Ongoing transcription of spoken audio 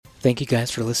Thank you guys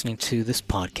for listening to this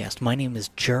podcast. My name is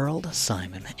Gerald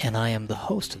Simon, and I am the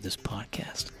host of this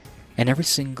podcast. And every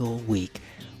single week,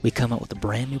 we come out with a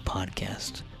brand new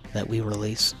podcast that we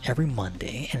release every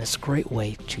Monday, and it's a great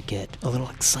way to get a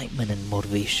little excitement and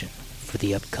motivation for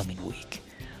the upcoming week.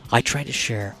 I try to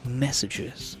share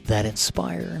messages that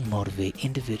inspire and motivate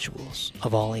individuals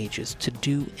of all ages to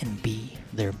do and be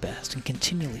their best and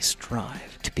continually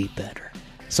strive to be better.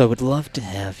 So I would love to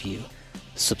have you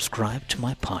subscribe to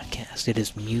my podcast. It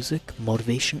is Music,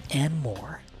 Motivation, and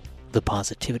More, the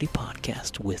Positivity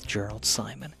Podcast with Gerald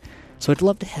Simon. So I'd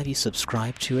love to have you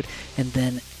subscribe to it, and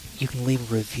then you can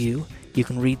leave a review. You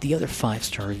can read the other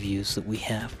 5-star reviews that we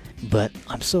have. But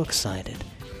I'm so excited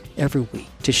every week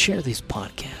to share these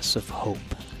podcasts of hope,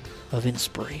 of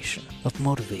inspiration, of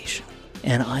motivation.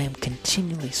 And I am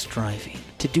continually striving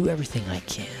to do everything I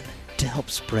can to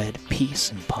help spread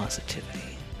peace and positivity.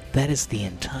 That is the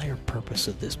entire purpose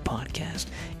of this podcast,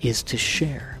 is to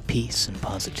share peace and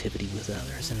positivity with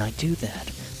others. And I do that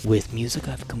with music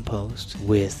I've composed,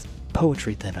 with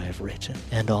poetry that I've written,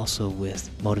 and also with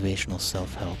motivational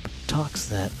self-help talks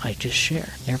that I just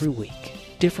share every week.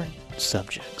 Different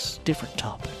subjects, different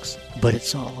topics, but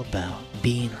it's all about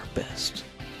being our best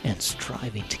and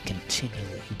striving to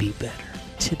continually be better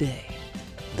today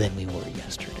than we were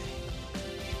yesterday.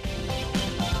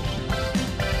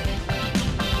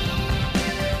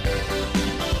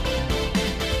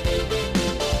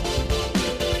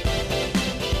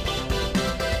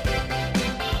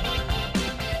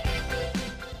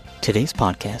 Today's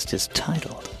podcast is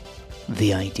titled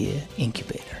The Idea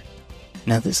Incubator.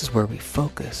 Now this is where we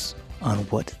focus on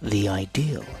what the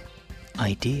ideal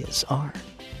ideas are.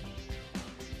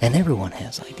 And everyone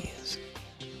has ideas.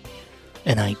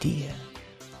 An idea,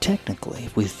 technically,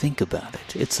 if we think about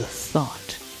it, it's a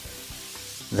thought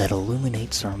that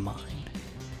illuminates our mind.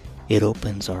 It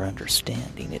opens our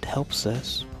understanding. It helps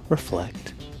us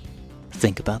reflect,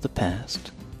 think about the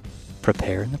past,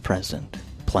 prepare in the present,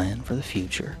 plan for the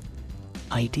future.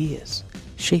 Ideas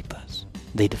shape us.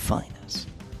 They define us.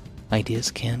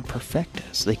 Ideas can perfect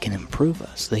us. They can improve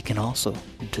us. They can also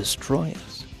destroy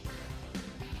us.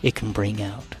 It can bring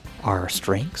out our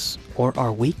strengths or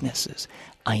our weaknesses.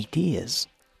 Ideas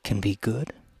can be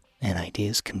good and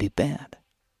ideas can be bad.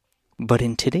 But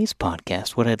in today's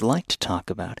podcast, what I'd like to talk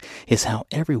about is how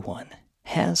everyone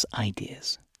has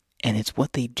ideas, and it's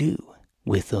what they do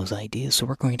with those ideas. So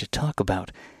we're going to talk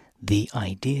about the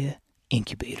idea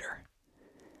incubator.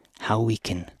 How we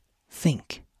can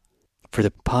think. For the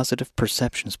positive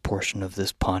perceptions portion of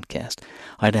this podcast,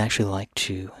 I'd actually like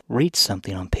to read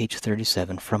something on page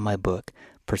 37 from my book,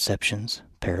 Perceptions,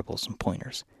 Parables, and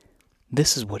Pointers.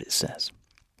 This is what it says.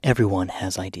 Everyone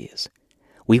has ideas.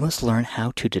 We must learn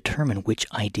how to determine which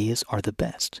ideas are the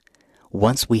best.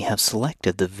 Once we have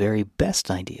selected the very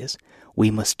best ideas, we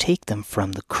must take them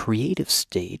from the creative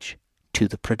stage to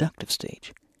the productive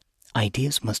stage.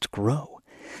 Ideas must grow.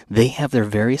 They have their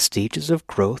various stages of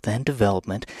growth and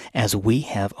development as we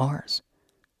have ours.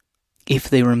 If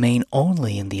they remain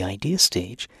only in the idea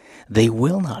stage, they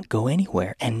will not go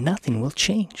anywhere and nothing will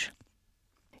change.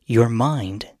 Your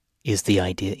mind is the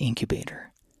idea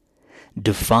incubator.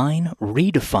 Define,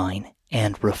 redefine,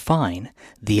 and refine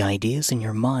the ideas in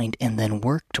your mind and then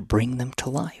work to bring them to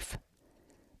life.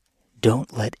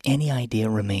 Don't let any idea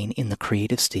remain in the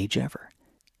creative stage ever.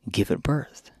 Give it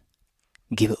birth.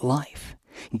 Give it life.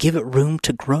 Give it room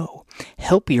to grow.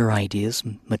 Help your ideas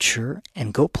mature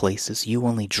and go places you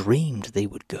only dreamed they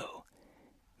would go.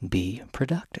 Be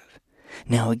productive.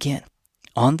 Now again,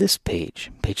 on this page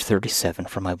 37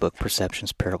 from my book,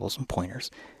 Perceptions, Parables, and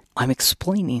Pointers, I'm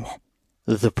explaining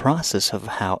the process of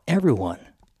how everyone,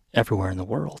 everywhere in the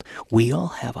world, we all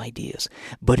have ideas.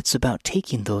 But it's about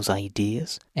taking those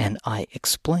ideas, and I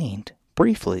explained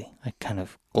briefly, I kind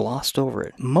of glossed over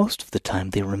it. Most of the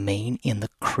time they remain in the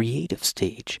creative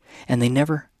stage, and they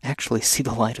never actually see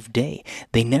the light of day.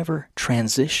 They never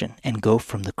transition and go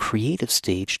from the creative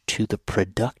stage to the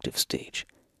productive stage.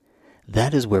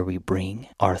 That is where we bring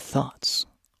our thoughts,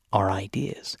 our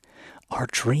ideas, our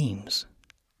dreams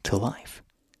to life.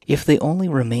 If they only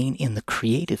remain in the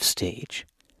creative stage,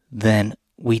 then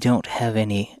we don't have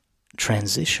any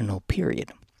transitional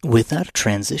period. Without a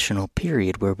transitional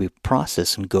period where we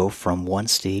process and go from one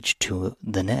stage to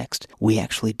the next, we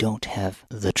actually don't have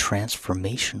the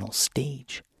transformational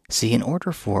stage. See, in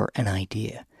order for an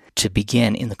idea to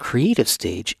begin in the creative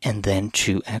stage and then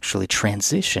to actually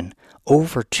transition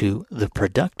over to the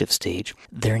productive stage,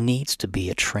 there needs to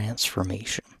be a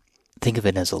transformation. Think of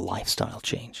it as a lifestyle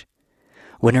change.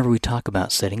 Whenever we talk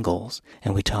about setting goals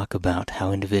and we talk about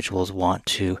how individuals want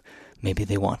to, maybe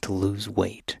they want to lose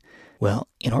weight, Well,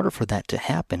 in order for that to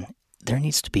happen, there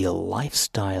needs to be a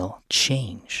lifestyle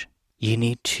change. You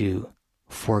need to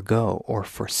forego or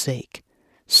forsake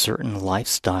certain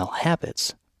lifestyle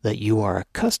habits that you are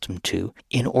accustomed to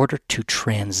in order to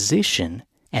transition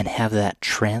and have that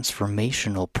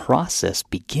transformational process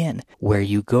begin, where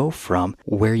you go from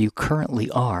where you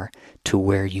currently are to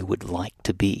where you would like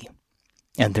to be.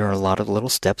 And there are a lot of little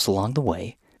steps along the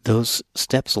way. Those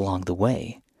steps along the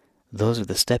way, those are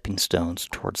the stepping stones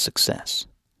towards success.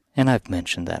 And I've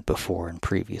mentioned that before in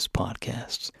previous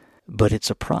podcasts. But it's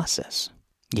a process.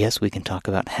 Yes, we can talk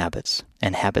about habits,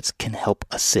 and habits can help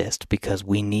assist because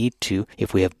we need to,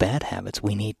 if we have bad habits,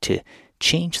 we need to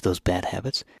change those bad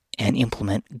habits and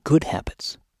implement good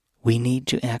habits. We need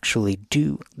to actually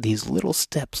do these little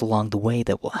steps along the way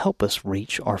that will help us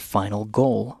reach our final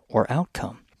goal or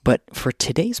outcome. But for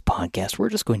today's podcast, we're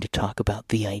just going to talk about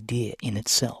the idea in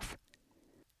itself,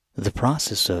 the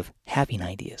process of having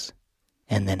ideas,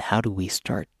 and then how do we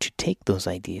start to take those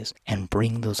ideas and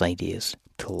bring those ideas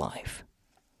to life.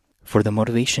 For the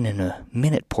Motivation in a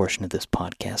Minute portion of this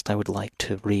podcast, I would like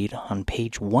to read on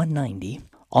page 190,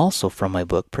 also from my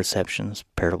book, Perceptions,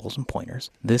 Parables, and Pointers.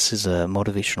 This is a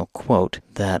motivational quote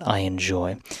that I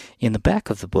enjoy. In the back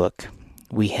of the book,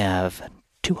 we have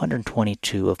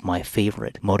 222 of my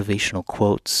favorite motivational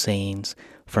quotes, sayings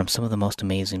from some of the most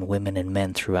amazing women and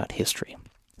men throughout history.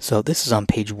 So this is on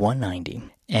page 190,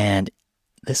 and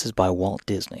this is by Walt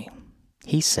Disney.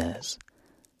 He says,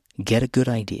 "Get a good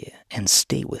idea and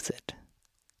stay with it.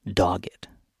 Dog it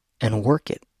and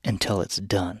work it until it's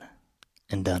done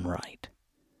and done right."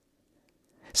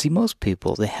 See, most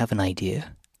people, they have an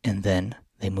idea and then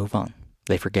they move on.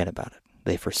 They forget about it.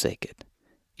 They forsake it.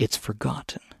 It's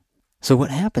forgotten. So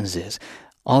what happens is,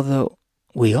 although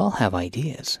we all have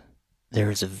ideas, there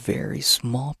is a very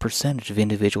small percentage of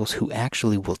individuals who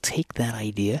actually will take that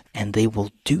idea and they will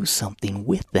do something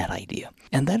with that idea.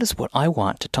 And that is what I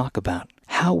want to talk about.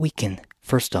 How we can,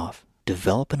 first off,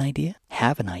 develop an idea,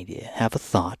 have a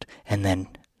thought, and then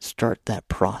start that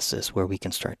process where we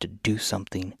can start to do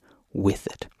something with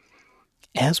it.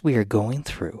 As we are going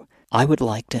through, I would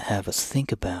like to have us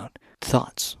think about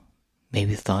thoughts,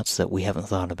 maybe thoughts that we haven't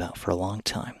thought about for a long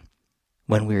time.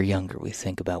 When we are younger, we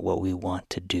think about what we want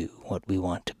to do, what we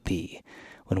want to be.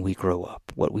 When we grow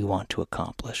up, what we want to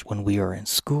accomplish. When we are in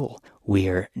school, we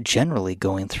are generally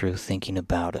going through thinking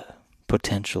about a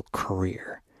potential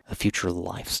career, a future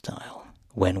lifestyle.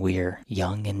 When we are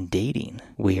young and dating,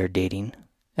 we are dating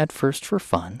at first for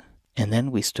fun, and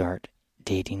then we start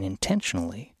dating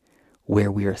intentionally,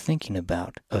 where we are thinking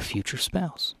about a future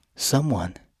spouse,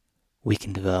 someone we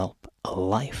can develop a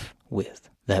life with,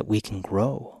 that we can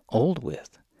grow old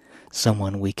with,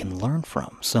 someone we can learn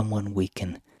from, someone we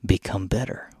can become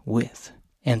better with.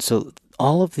 And so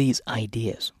all of these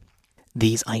ideas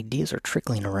are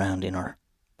trickling around in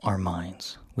our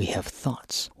minds. We have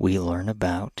thoughts. We learn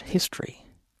about history.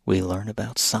 We learn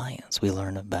about science. We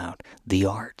learn about the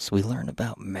arts. We learn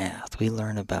about math. We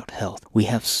learn about health. We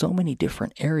have so many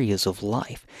different areas of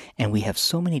life, and we have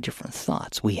so many different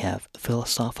thoughts. We have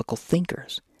philosophical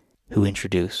thinkers who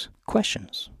introduce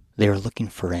questions. They are looking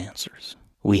for answers.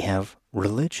 We have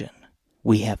religion.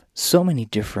 We have so many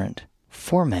different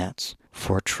formats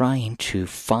for trying to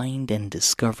find and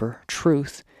discover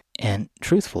truth. And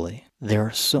truthfully, there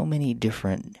are so many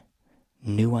different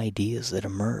new ideas that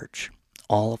emerge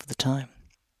all of the time.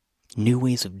 New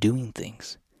ways of doing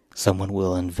things. Someone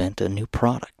will invent a new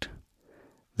product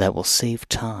that will save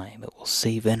time, it will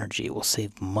save energy, it will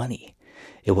save money.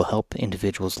 It will help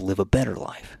individuals live a better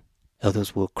life.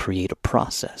 Others will create a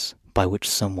process by which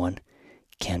someone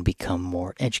can become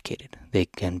more educated. They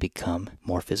can become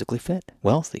more physically fit,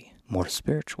 wealthy, more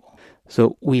spiritual.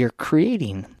 So we are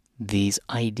creating these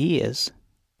ideas,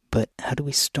 but how do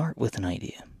we start with an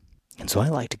idea? And so I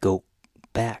like to go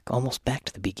back, almost back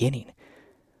to the beginning.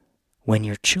 When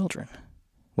you're children,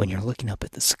 when you're looking up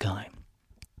at the sky,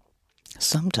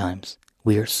 sometimes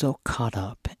we are so caught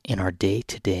up in our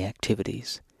day-to-day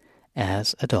activities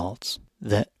as adults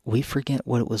that we forget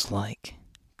what it was like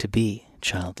to be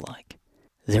childlike.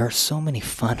 There are so many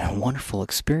fun and wonderful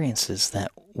experiences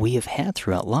that we have had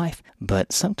throughout life,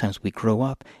 but sometimes we grow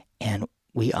up and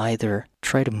we either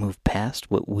try to move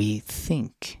past what we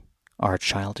think are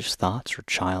childish thoughts or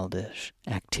childish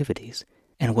activities,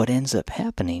 and what ends up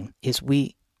happening is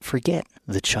we forget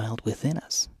the child within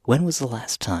us. When was the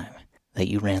last time that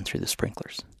you ran through the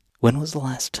sprinklers? When was the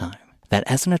last time that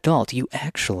as an adult you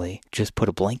actually just put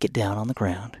a blanket down on the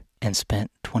ground and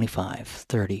spent 25,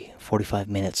 30, 45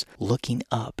 minutes looking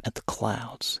up at the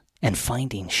clouds and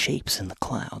finding shapes in the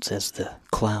clouds as the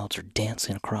clouds are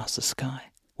dancing across the sky?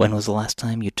 When was the last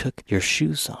time you took your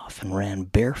shoes off and ran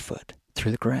barefoot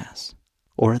through the grass?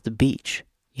 Or at the beach,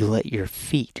 you let your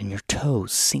feet and your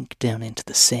toes sink down into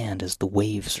the sand as the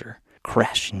waves are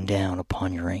crashing down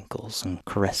upon your ankles and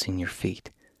caressing your feet.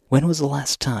 When was the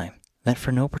last time that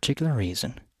for no particular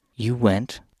reason you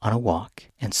went on a walk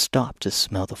and stopped to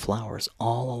smell the flowers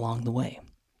all along the way?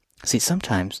 See,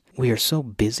 sometimes we are so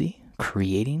busy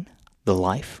creating the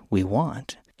life we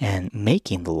want and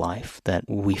making the life that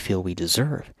we feel we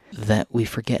deserve that we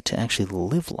forget to actually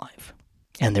live life.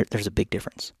 And there's a big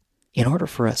difference. In order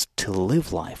for us to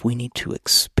live life, we need to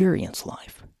experience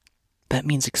life. That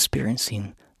means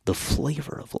experiencing the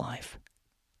flavor of life.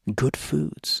 Good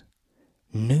foods,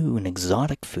 new and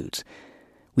exotic foods.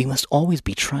 We must always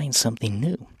be trying something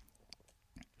new.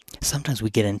 Sometimes we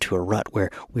get into a rut where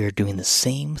we are doing the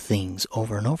same things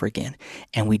over and over again,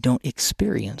 and we don't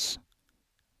experience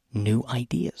new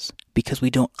ideas because we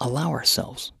don't allow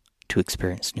ourselves to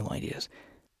experience new ideas.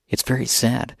 It's very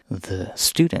sad, the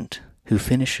student who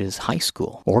finishes high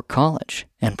school or college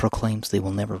and proclaims they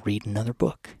will never read another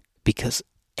book, because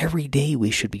every day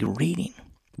we should be reading.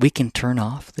 We can turn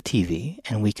off the TV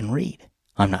and we can read.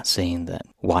 I'm not saying that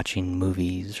watching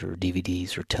movies or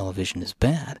DVDs or television is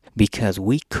bad, because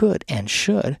we could and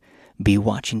should be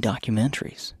watching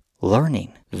documentaries,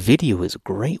 learning. Video is a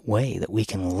great way that we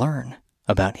can learn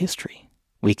about history.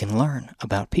 We can learn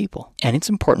about people. And it's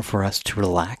important for us to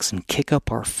relax and kick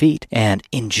up our feet and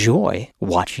enjoy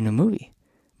watching a movie.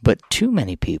 But too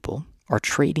many people are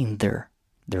trading their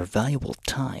valuable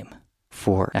time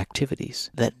for activities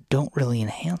that don't really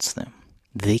enhance them.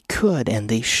 They could and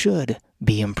they should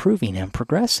be improving and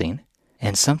progressing,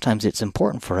 and sometimes it's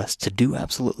important for us to do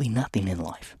absolutely nothing in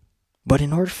life. But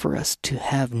in order for us to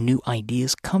have new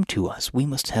ideas come to us, we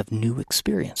must have new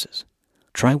experiences.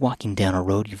 Try walking down a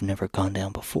road you've never gone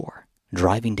down before,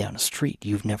 driving down a street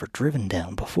you've never driven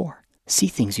down before, see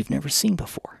things you've never seen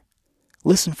before,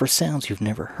 listen for sounds you've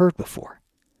never heard before,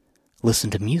 listen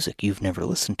to music you've never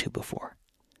listened to before.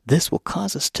 This will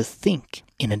cause us to think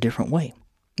in a different way.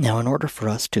 Now, in order for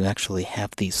us to actually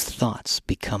have these thoughts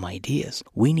become ideas,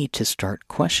 we need to start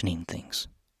questioning things.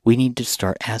 We need to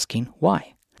start asking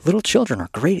why. Little children are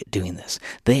great at doing this.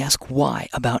 They ask why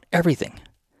about everything.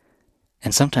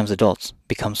 And sometimes adults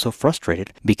become so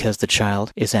frustrated because the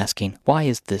child is asking, why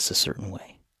is this a certain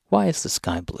way? Why is the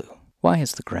sky blue? Why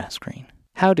is the grass green?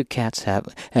 How do cats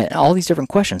have... all these different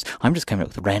questions. I'm just coming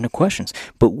up with random questions.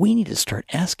 But we need to start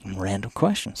asking random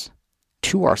questions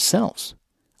to ourselves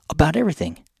about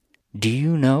everything. Do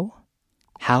you know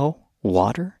how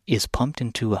water is pumped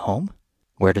into a home?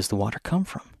 Where does the water come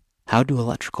from? How do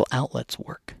electrical outlets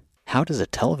work? How does a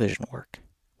television work?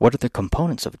 What are the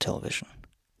components of a television?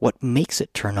 What makes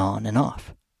it turn on and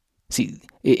off? See,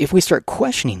 if we start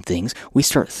questioning things, we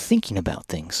start thinking about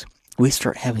things. We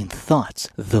start having thoughts.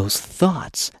 Those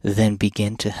thoughts then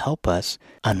begin to help us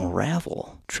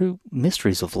unravel true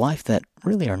mysteries of life that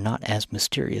really are not as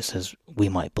mysterious as we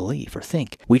might believe or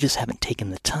think. We just haven't taken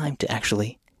the time to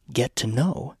actually get to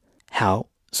know how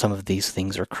some of these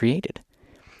things are created.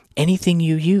 Anything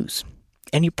you use,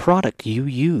 any product you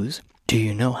use, do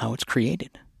you know how it's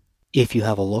created? If you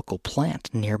have a local plant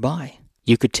nearby,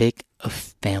 you could take a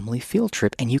family field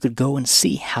trip and you could go and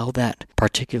see how that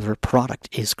particular product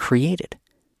is created.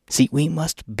 See, we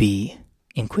must be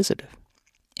inquisitive.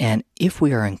 And if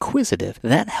we are inquisitive,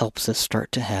 that helps us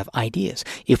start to have ideas.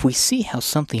 If we see how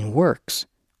something works,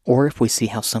 or if we see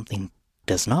how something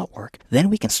does not work, then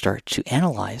we can start to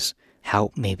analyze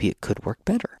how maybe it could work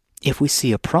better. If we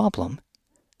see a problem,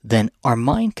 then our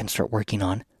mind can start working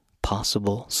on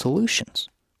possible solutions.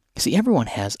 See, everyone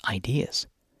has ideas.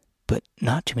 But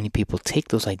not too many people take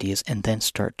those ideas and then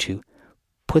start to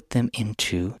put them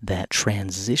into that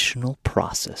transitional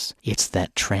process. It's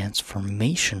that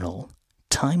transformational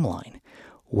timeline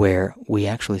where we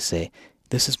actually say,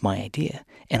 this is my idea,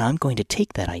 and I'm going to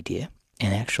take that idea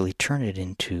and actually turn it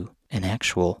into an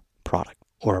actual product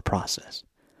or a process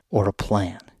or a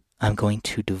plan. I'm going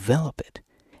to develop it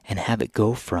and have it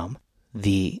go from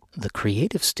the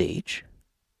creative stage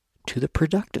to the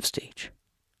productive stage.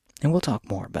 And we'll talk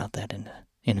more about that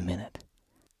in a minute.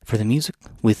 For the music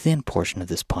within portion of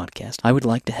this podcast, I would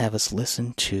like to have us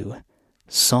listen to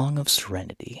Song of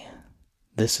Serenity.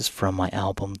 This is from my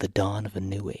album, The Dawn of a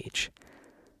New Age.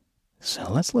 So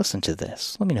let's listen to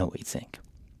this. Let me know what you think.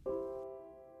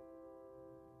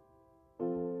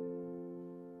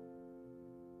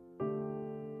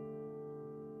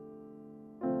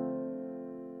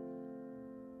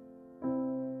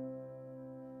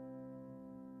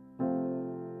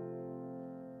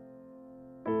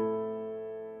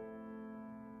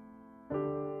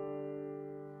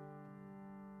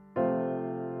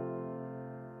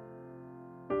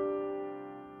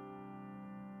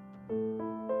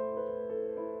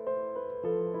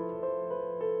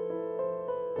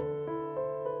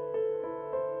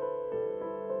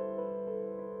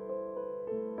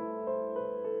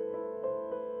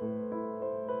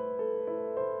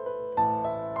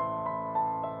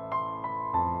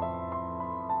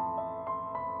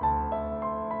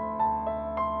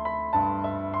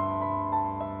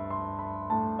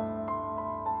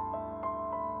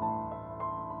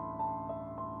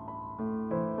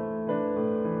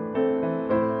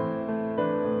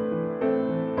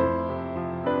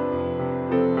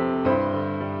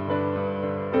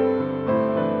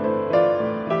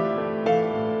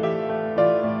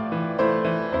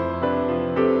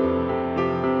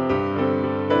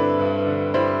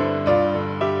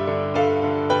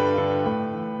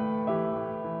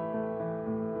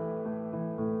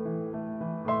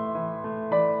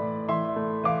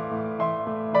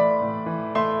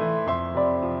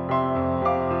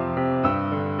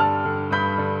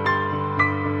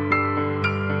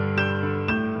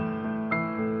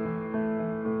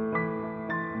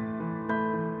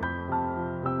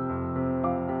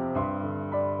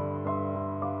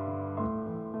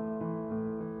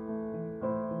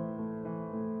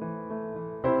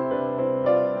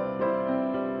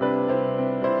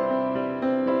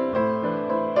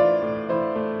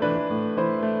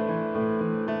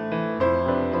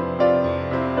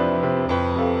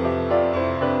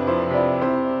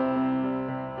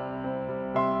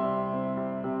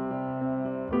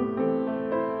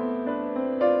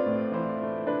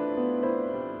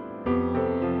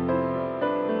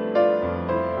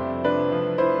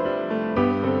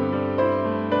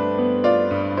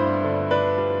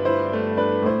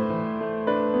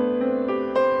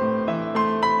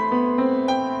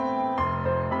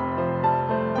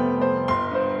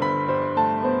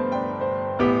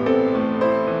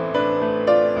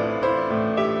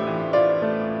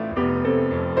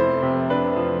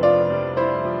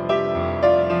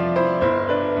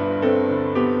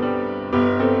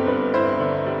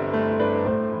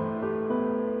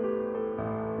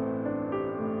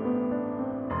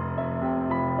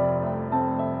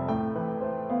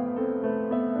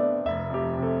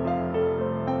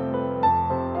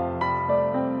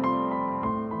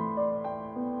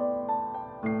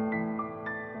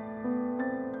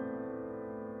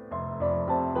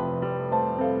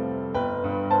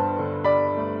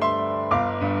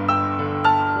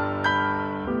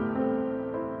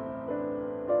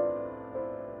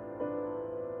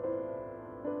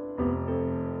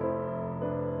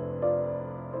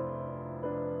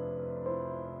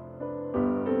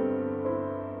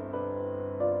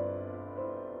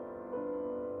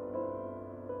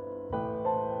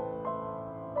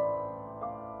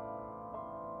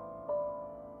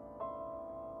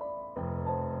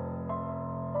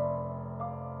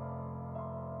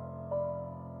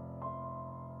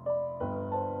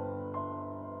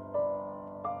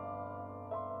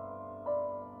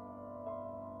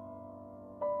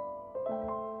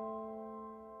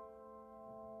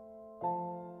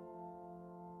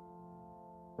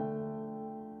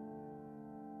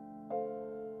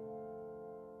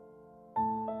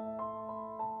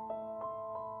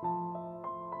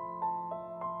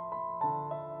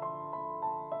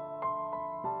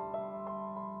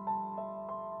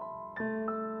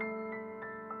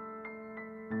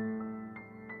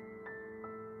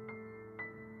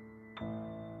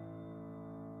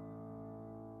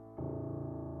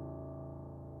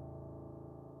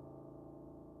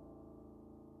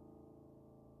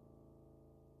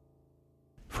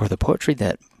 For the poetry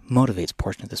that motivates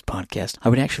portion of this podcast, I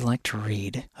would actually like to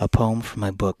read a poem from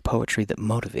my book, Poetry That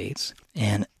Motivates,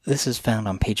 and this is found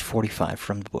on page 45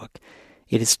 from the book.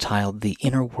 It is titled The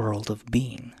Inner World of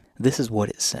Being. This is what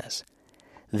it says.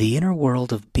 The inner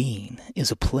world of being is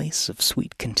a place of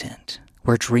sweet content,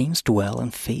 where dreams dwell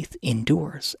and faith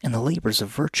endures, and the labors of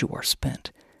virtue are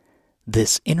spent.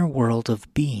 This inner world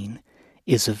of being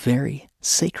is a very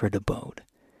sacred abode,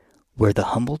 where the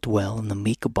humble dwell and the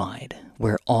meek abide,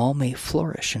 where all may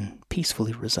flourish and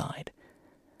peacefully reside.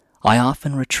 I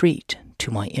often retreat to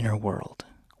my inner world,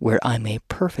 where I may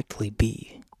perfectly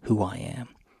be who I am,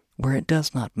 where it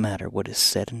does not matter what is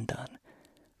said and done,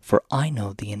 for I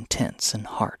know the intents and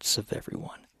hearts of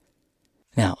everyone.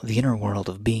 Now, the inner world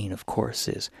of being, of course,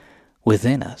 is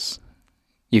within us.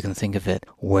 You can think of it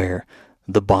where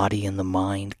the body and the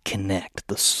mind connect,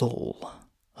 the soul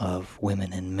of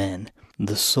women and men.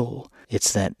 The soul,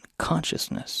 it's that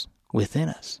consciousness within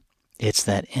us. It's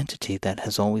that entity that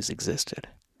has always existed.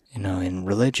 In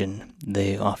religion,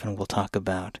 they often will talk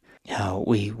about how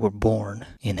we were born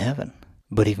in heaven.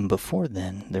 But even before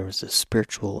then, there was a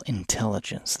spiritual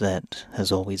intelligence that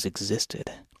has always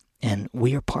existed. And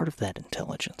we are part of that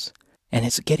intelligence. And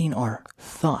it's getting our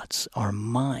thoughts, our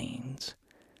minds,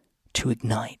 to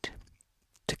ignite,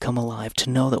 to come alive, to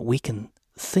know that we can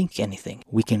think anything,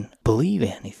 we can believe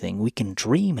anything, we can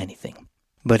dream anything.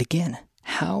 But again,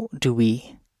 how do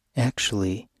we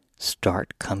actually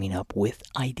start coming up with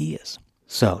ideas?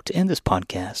 So, to end this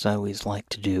podcast, I always like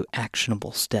to do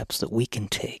actionable steps that we can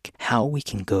take, how we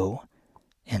can go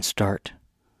and start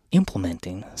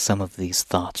implementing some of these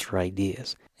thoughts or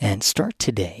ideas. And start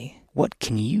today. What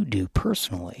can you do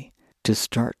personally to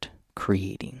start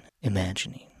creating,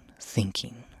 imagining,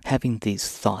 thinking, having these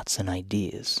thoughts and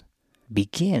ideas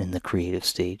begin in the creative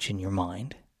stage in your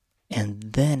mind? And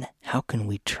then how can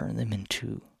we turn them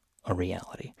into a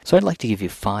reality? So I'd like to give you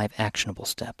 5 actionable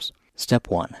steps. Step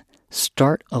 1.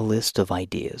 Start a list of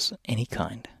ideas, any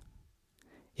kind.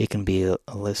 It can be a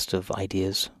list of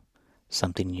ideas,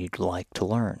 something you'd like to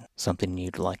learn, something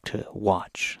you'd like to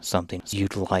watch, something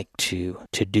you'd like to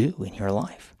do in your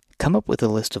life. Come up with a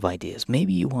list of ideas.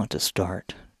 Maybe you want to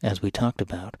start, as we talked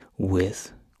about,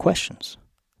 with questions.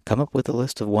 Come up with a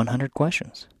list of 100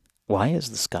 questions. Why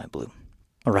is the sky blue?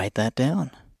 Write that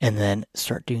down. And then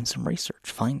start doing some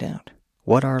research. Find out.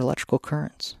 What are electrical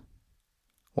currents?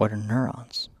 What are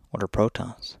neurons? What are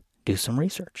protons? Do some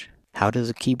research. How does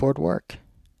a keyboard work?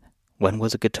 When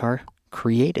was a guitar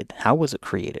created? How was it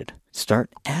created?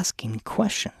 Start asking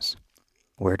questions.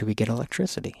 Where do we get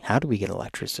electricity? How do we get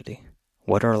electricity?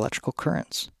 What are electrical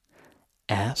currents?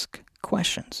 Ask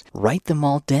questions. Write them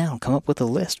all down. Come up with a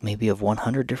list maybe of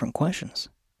 100 different questions.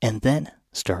 And then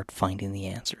start finding the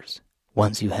answers.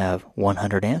 Once you have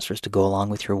 100 answers to go along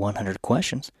with your 100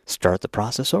 questions, start the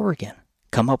process over again.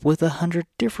 Come up with 100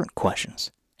 different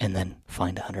questions. And then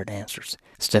find 100 answers.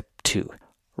 Step 2.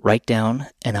 Write down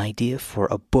an idea for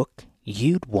a book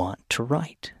you'd want to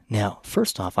write. Now,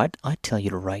 first off, I'd tell you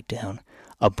to write down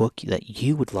a book that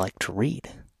you would like to read.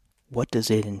 What does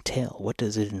it entail? What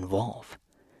does it involve?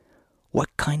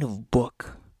 What kind of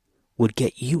book would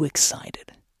get you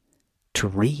excited to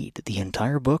read the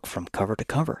entire book from cover to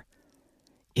cover?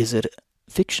 Is it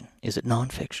fiction? Is it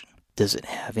nonfiction? Does it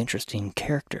have interesting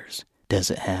characters?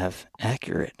 Does it have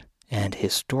accurate and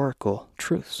historical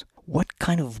truths? What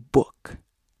kind of book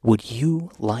would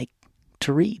you like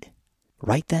to read?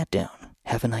 Write that down.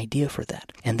 Have an idea for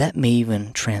that. And that may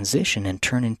even transition and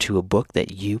turn into a book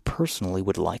that you personally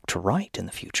would like to write in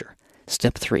the future.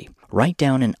 Step 3. Write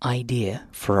down an idea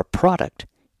for a product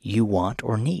you want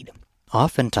or need.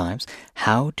 Oftentimes,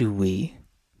 how do we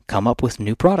come up with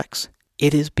new products?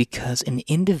 It is because an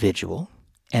individual,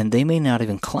 and they may not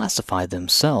even classify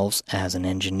themselves as an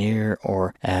engineer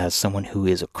or as someone who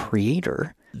is a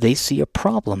creator, they see a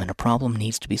problem and a problem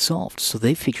needs to be solved. So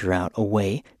they figure out a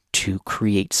way to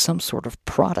create some sort of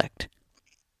product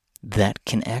that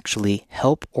can actually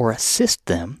help or assist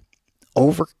them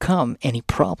overcome any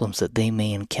problems that they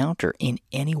may encounter in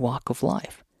any walk of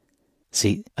life.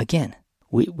 See, again,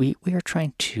 we are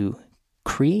trying to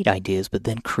create ideas, but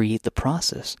then create the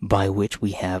process by which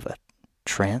we have a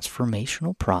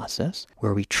transformational process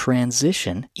where we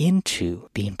transition into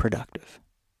being productive,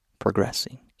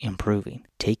 progressing, improving,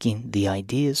 taking the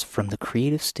ideas from the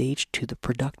creative stage to the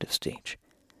productive stage.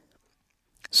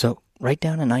 So write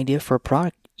down an idea for a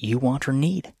product you want or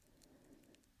need.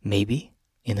 Maybe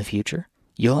in the future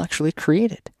you'll actually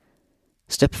create it.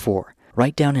 Step 4,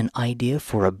 write down an idea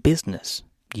for a business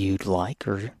you'd like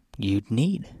or you'd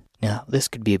need. Now, this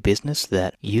could be a business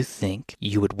that you think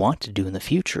you would want to do in the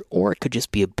future, or it could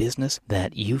just be a business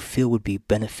that you feel would be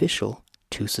beneficial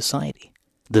to society.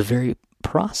 The very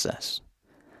process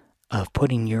of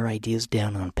putting your ideas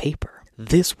down on paper,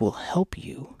 this will help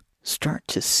you start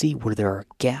to see where there are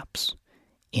gaps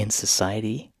in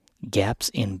society, gaps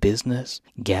in business,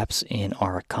 gaps in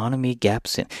our economy,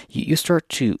 gaps in... You start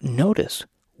to notice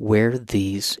where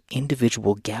these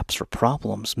individual gaps or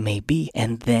problems may be,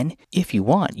 and then, if you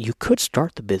want, you could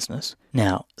start the business.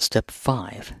 Now, step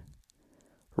 5,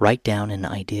 write down an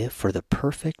idea for the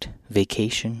perfect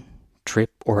vacation,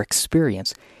 trip, or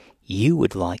experience you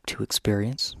would like to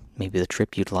experience, maybe the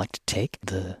trip you'd like to take,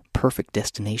 the perfect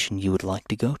destination you would like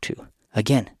to go to.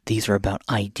 Again, these are about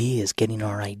ideas, getting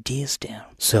our ideas down.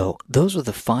 So those are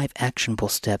the 5 actionable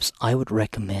steps I would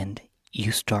recommend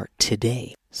you start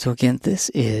today. So again, this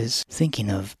is thinking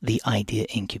of the idea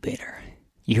incubator.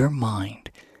 Your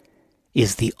mind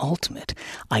is the ultimate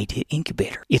idea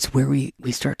incubator. It's where we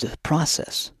start to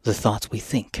process the thoughts we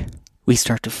think. We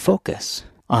start to focus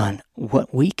on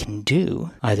what we can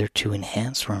do either to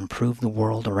enhance or improve the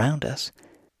world around us,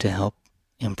 to help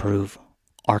improve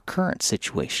our current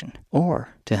situation,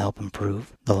 or to help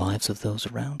improve the lives of those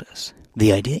around us.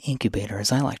 The idea incubator,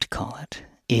 as I like to call it,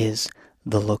 is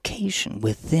the location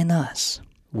within us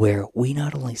where we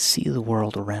not only see the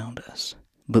world around us,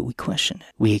 but we question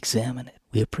it, we examine it,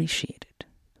 we appreciate it.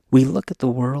 We look at the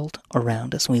world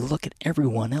around us, and we look at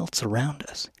everyone else around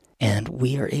us, and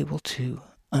we are able to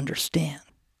understand.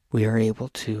 We are able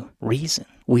to reason.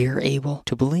 We are able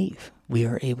to believe. We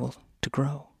are able to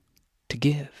grow, to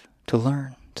give, to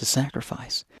learn, to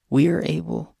sacrifice. We are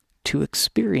able to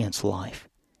experience life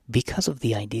because of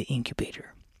the idea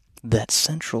incubator, that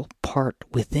central part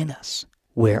within us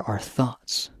where our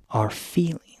thoughts, our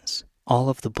feelings, all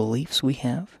of the beliefs we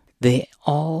have, they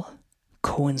all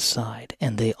coincide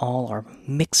and they all are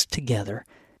mixed together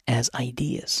as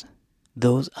ideas.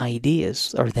 Those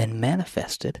ideas are then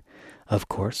manifested, of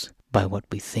course, by what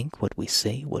we think, what we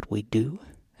say, what we do,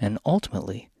 and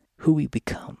ultimately who we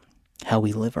become, how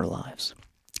we live our lives.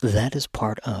 That is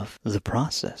part of the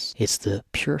process. It's the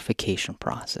purification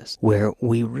process where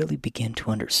we really begin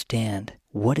to understand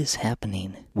what is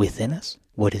happening within us,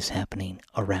 what is happening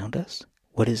around us,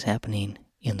 what is happening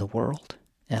in the world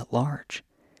at large.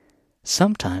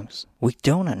 Sometimes we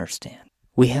don't understand.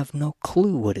 We have no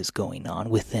clue what is going on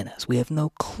within us. We have no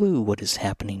clue what is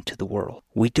happening to the world.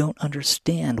 We don't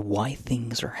understand why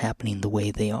things are happening the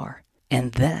way they are.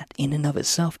 And that, in and of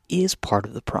itself, is part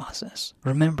of the process.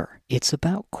 Remember, it's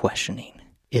about questioning.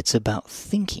 It's about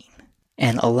thinking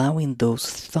and allowing those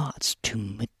thoughts to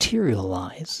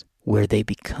materialize where they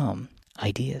become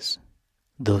ideas.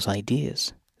 Those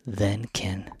ideas then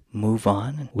can move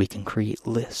on, and we can create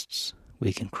lists.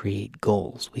 We can create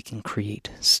goals. We can create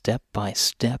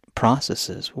step-by-step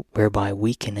processes whereby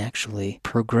we can actually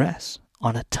progress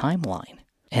on a timeline.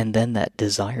 And then that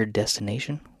desired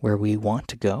destination where we want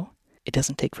to go, it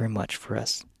doesn't take very much for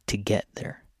us to get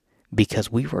there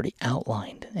because we've already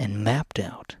outlined and mapped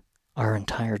out our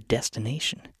entire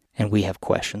destination. And we have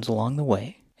questions along the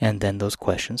way, and then those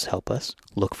questions help us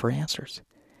look for answers.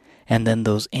 And then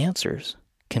those answers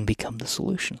can become the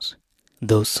solutions.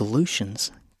 Those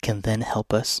solutions can then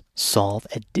help us solve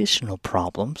additional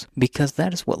problems because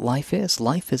that is what life is.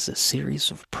 Life is a series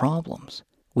of problems.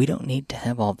 We don't need to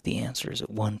have all of the answers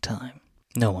at one time.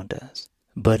 No one does.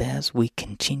 But as we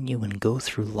continue and go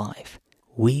through life,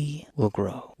 we will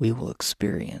grow. We will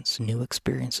experience new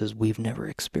experiences we've never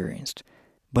experienced.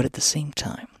 But at the same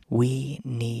time, we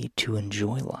need to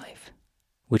enjoy life,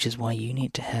 which is why you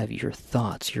need to have your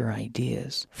thoughts, your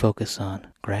ideas, focus on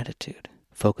gratitude,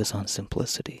 focus on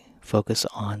simplicity, focus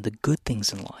on the good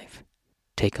things in life.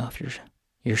 Take off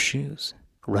your shoes,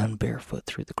 run barefoot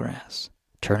through the grass,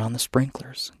 turn on the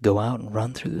sprinklers, go out and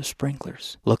run through the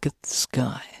sprinklers, look at the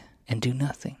sky, and do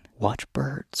nothing. Watch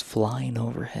birds flying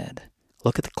overhead.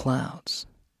 Look at the clouds.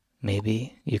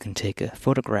 Maybe you can take a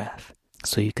photograph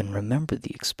so you can remember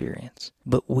the experience.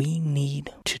 But we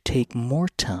need to take more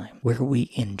time where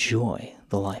we enjoy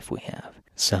the life we have.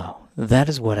 So that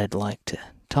is what I'd like to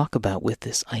talk about with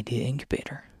this idea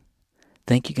incubator.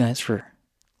 Thank you guys for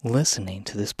listening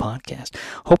to this podcast.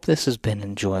 Hope this has been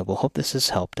enjoyable. Hope this has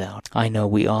helped out. I know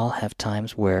we all have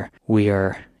times where we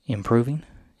are improving,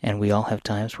 and we all have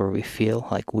times where we feel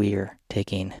like we are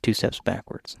taking 2 steps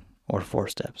backwards, or 4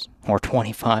 steps, or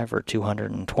 25, or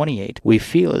 228. We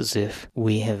feel as if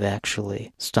we have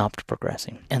actually stopped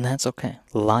progressing, and that's okay.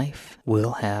 Life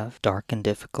will have dark and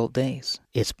difficult days.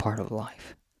 It's part of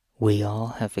life. We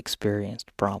all have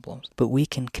experienced problems, but we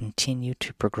can continue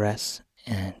to progress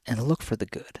and look for the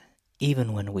good,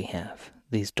 even when we have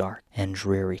these dark and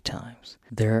dreary times.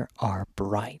 There are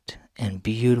bright and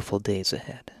beautiful days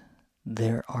ahead.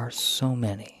 There are so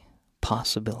many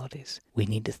possibilities. We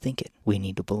need to think it. We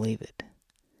need to believe it.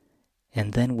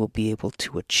 And then we'll be able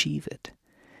to achieve it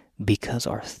because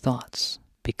our thoughts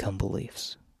become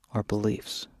beliefs. Our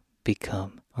beliefs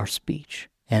become our speech.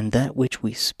 And that which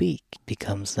we speak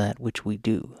becomes that which we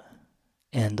do.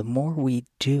 And the more we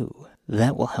do,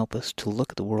 that will help us to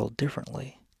look at the world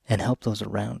differently and help those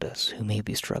around us who may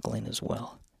be struggling as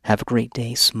well. Have a great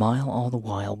day, smile all the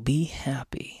while, be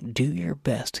happy, do your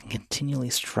best, and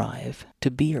continually strive to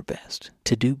be your best,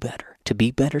 to do better, to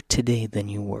be better today than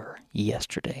you were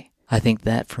yesterday. I think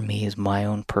that for me is my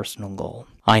own personal goal.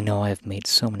 I know I have made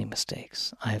so many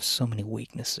mistakes. I have so many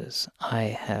weaknesses. I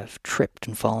have tripped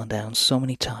and fallen down so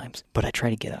many times, but I try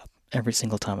to get up every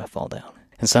single time I fall down.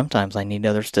 And sometimes I need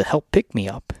others to help pick me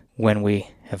up when we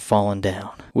have fallen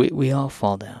down. We all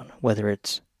fall down, whether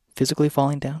it's physically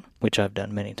falling down, which I've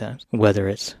done many times, whether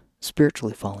it's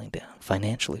spiritually falling down,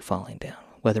 financially falling down,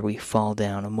 whether we fall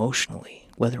down emotionally,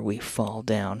 whether we fall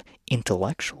down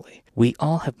intellectually. We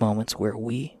all have moments where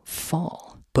we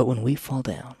fall, but when we fall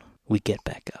down, we get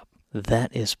back up.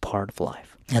 That is part of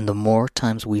life. And the more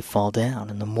times we fall down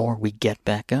and the more we get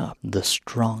back up, the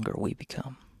stronger we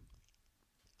become.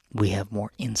 We have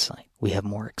more insight. We have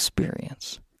more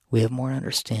experience. We have more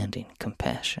understanding,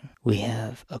 compassion. We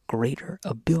have a greater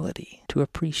ability to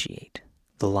appreciate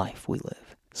the life we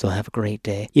live. So have a great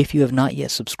day. If you have not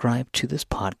yet subscribed to this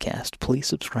podcast, please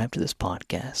subscribe to this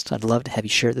podcast. I'd love to have you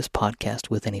share this podcast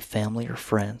with any family or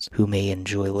friends who may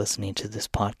enjoy listening to this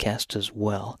podcast as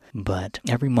well. But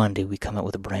every Monday we come out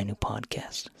with a brand new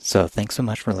podcast. So thanks so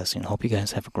much for listening. Hope you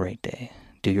guys have a great day.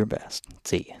 Do your best.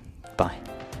 See you. Bye.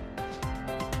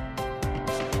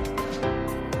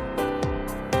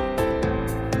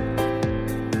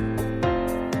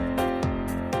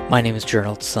 My name is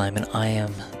Gerald Simon. I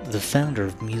am the founder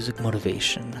of Music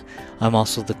Motivation. I'm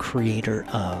also the creator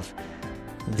of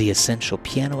the Essential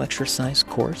Piano Exercise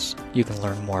course. You can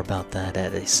learn more about that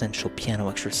at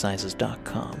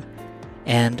essentialpianoexercises.com.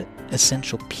 And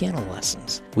Essential Piano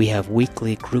Lessons. We have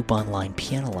weekly group online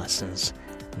piano lessons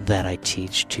that I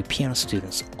teach to piano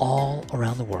students all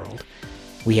around the world.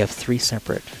 We have 3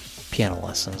 separate piano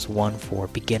lessons. One for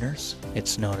beginners.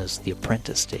 It's known as the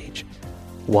apprentice stage.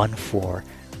 One for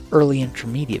early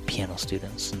intermediate piano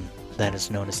students, and that is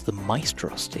known as the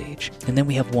maestro stage. And then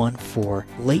we have one for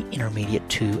late intermediate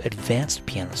to advanced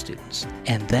piano students,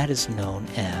 and that is known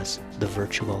as the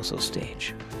virtuoso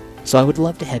stage. So I would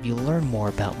love to have you learn more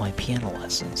about my piano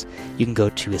lessons. You can go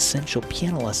to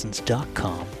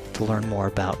essentialpianolessons.com to learn more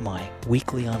about my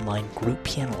weekly online group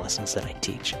piano lessons that I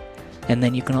teach. And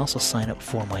then you can also sign up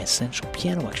for my Essential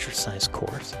Piano Exercise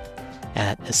course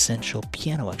at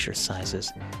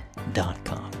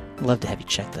essentialpianoexercises.com. I'd love to have you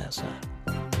check those out.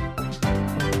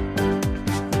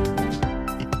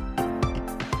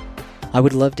 I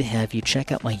would love to have you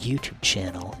check out my YouTube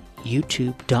channel,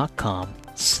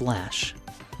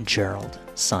 youtube.com/Gerald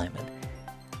Simon.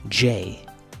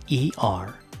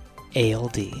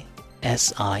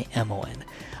 JERALDSIMON.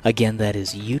 Again, that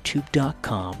is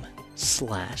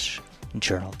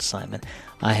youtube.com/Gerald Simon.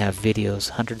 I have videos,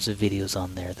 hundreds of videos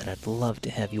on there that I'd love to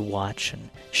have you watch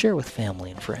and share with family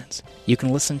and friends. You can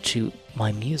listen to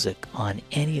my music on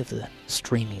any of the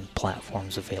streaming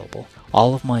platforms available.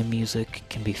 All of my music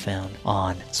can be found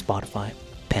on Spotify,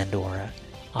 Pandora,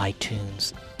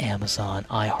 iTunes, Amazon,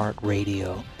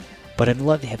 iHeartRadio. But I'd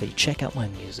love to have you check out my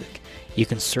music. You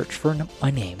can search for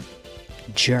my name,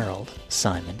 Gerald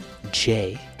Simon,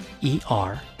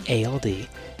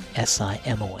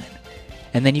 JERALDSIMON.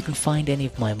 And then you can find any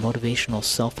of my motivational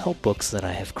self-help books that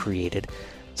I have created,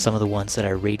 some of the ones that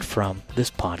I read from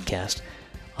this podcast.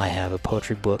 I have a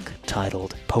poetry book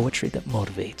titled Poetry That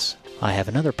Motivates. I have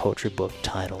another poetry book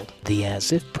titled The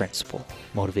As If Principle,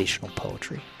 Motivational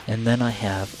Poetry. And then I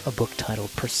have a book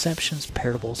titled Perceptions,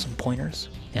 Parables, and Pointers.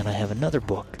 And I have another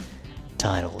book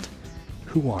titled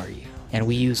Who Are You? And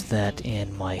we use that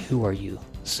in my Who Are You?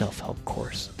 Self-help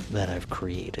course that I've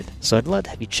created. So I'd love to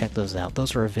have you check those out.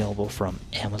 Those are available from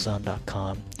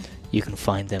Amazon.com. You can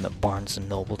find them at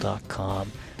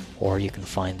BarnesandNoble.com, or you can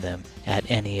find them at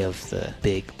any of the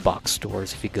big box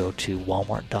stores. If you go to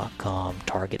Walmart.com,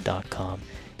 Target.com,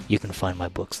 you can find my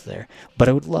books there. But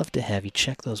I would love to have you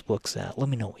check those books out. Let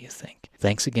me know what you think.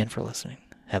 Thanks again for listening.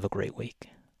 Have a great week.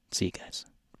 See you guys.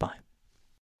 Bye.